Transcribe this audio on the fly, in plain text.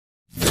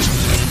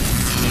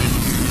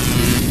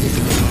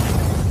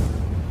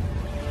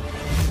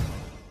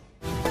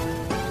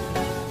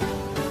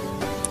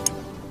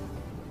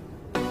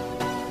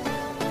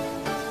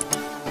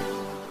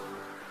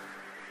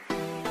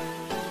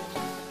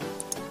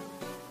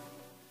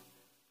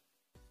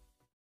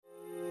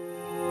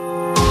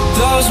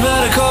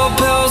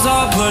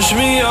wash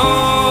me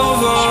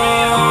over.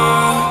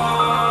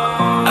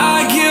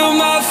 I kill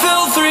my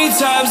fill 3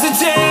 times a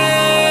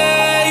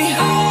day.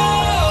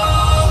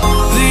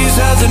 These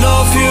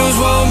ethanol fuels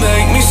won't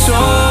make me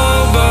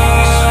sober.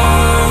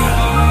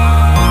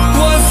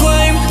 One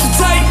flame to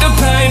take the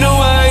pain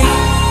away.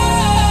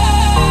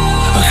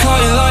 I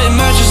caught you lighting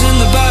matches in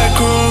the back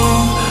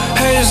room.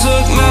 Haters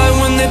look mad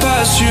when they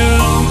pass you.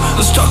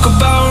 Let's talk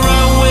about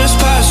around when it's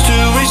past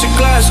due. Reach a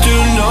glass, do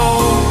no.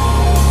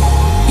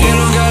 You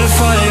don't gotta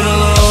fight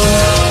alone.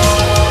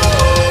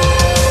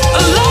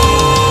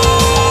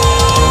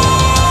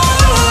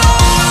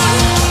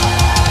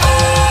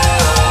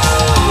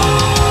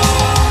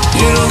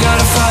 You don't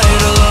gotta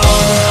fight alone.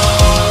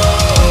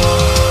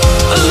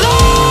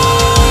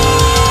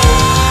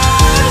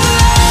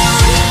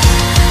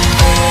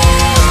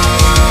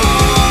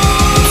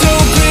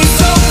 Don't be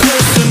so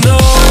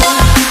personal.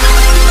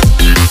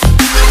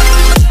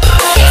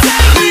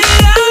 Take me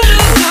out of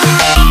the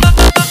road.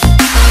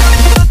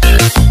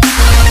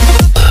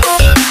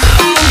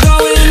 I'm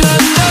going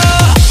under.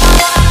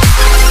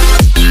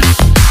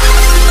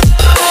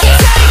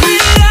 Take me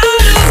out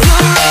of the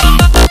road.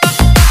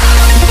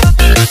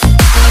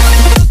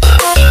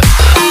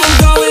 I'm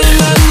going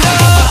under.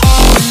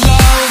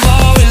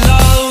 All we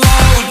love,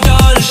 all we've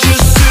done is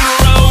just sit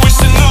around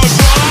wasting our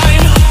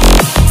time.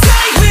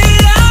 Take me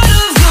out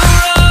of the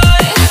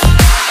road.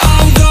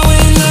 I'm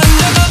going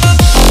under.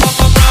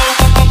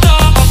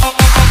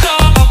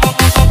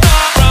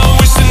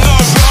 Wasting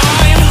our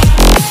time.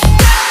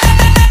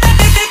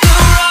 Take the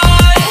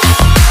ride.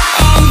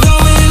 I'm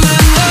going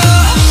under.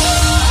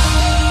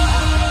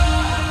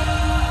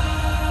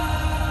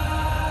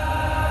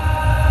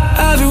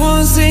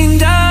 Everyone's seen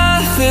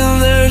death in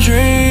their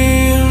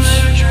dreams,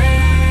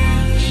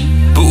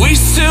 but we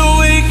still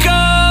wake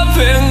up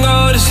and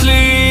go to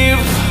sleep.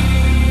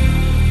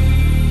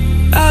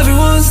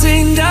 Everyone's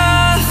seen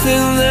death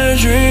in their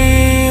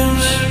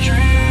dreams,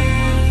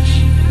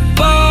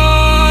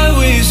 but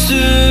we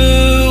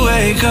still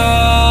wake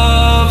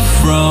up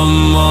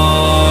from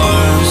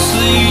our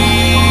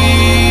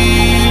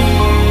sleep.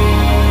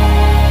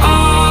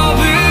 I'll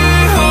be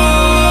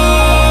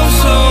home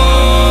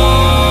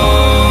soon.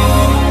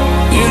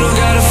 You don't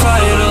gotta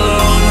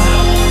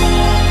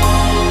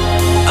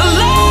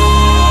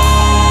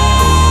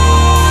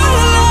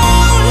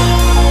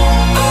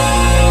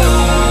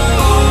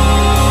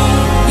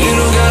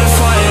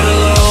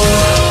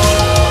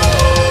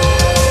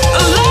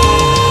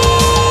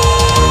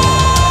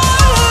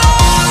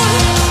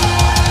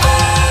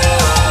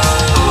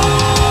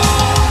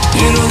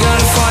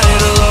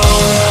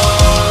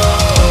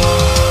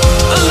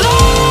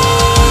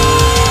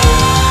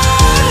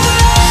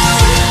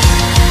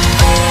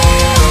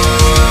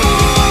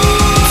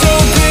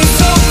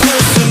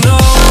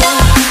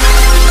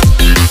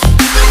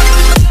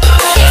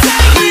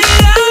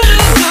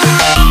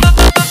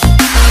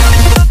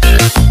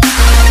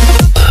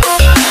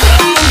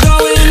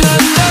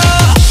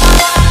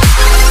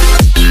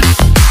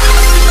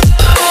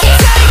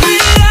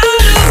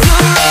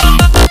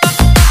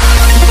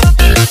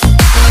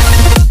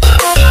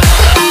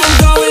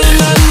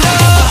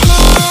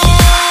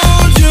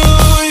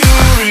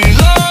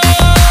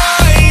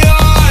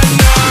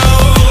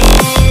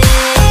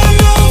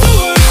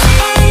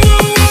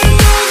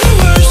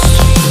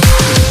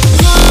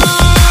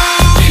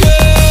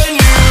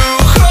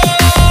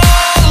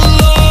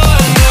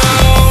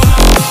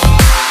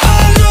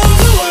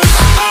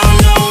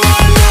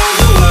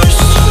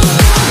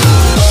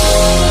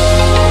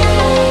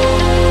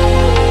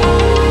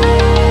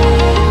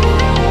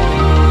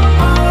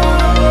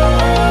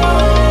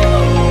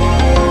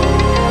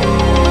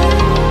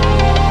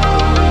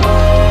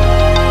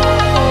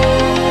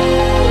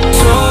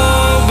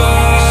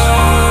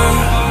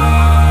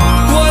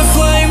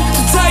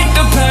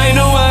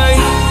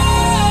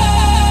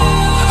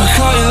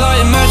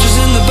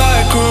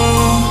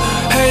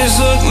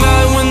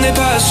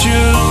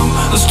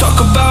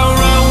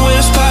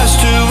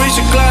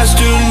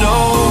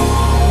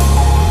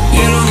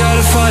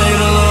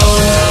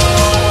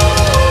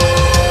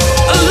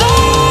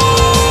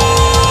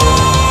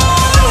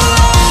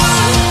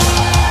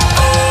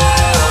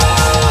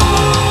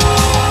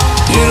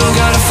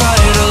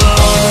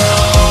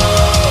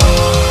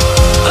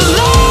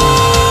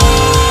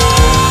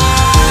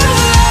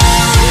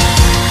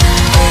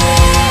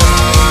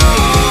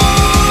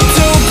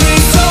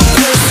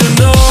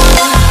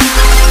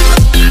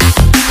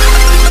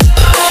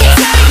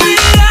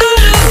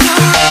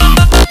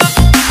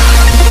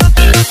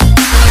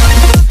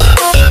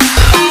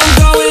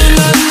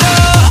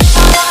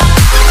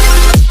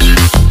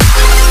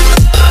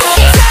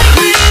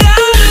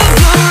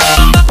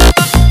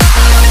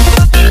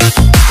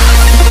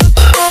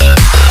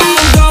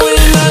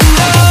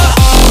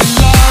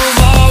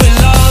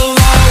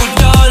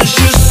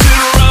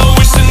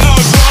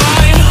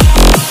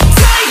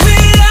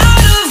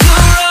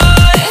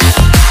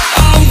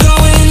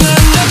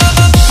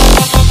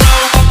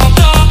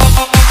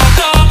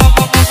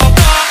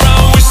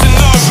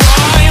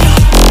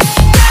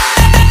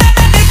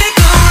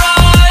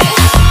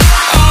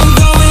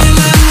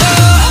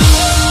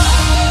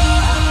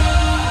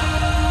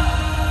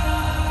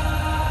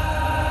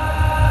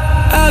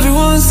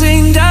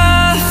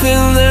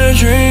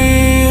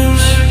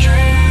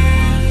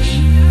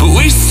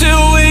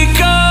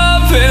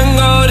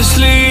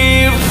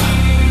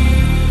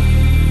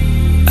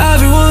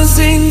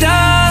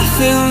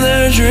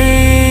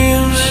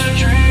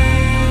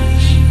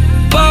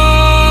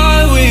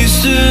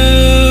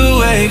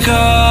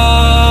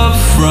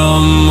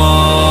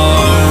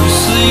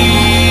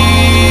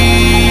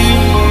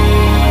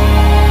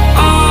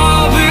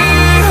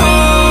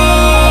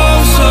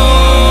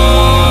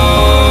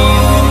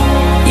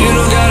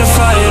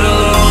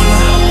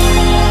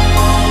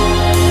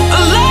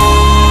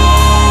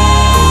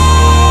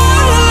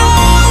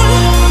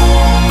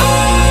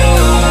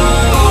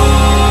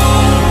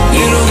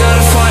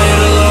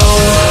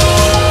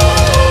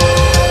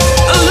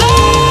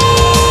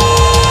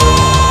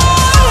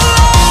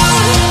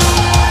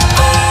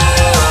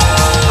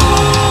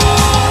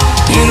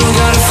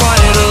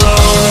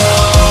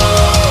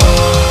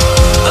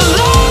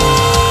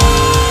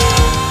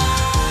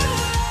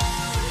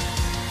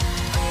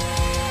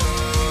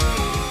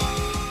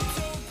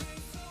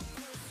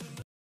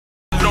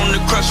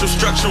Partial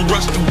structure,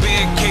 rush through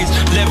barricades,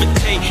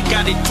 levitate.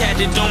 Got it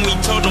tatted on me,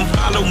 told them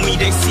follow me.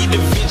 They see the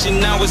vision,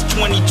 now it's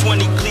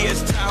 2020, clear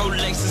as Tahoe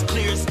Lexus.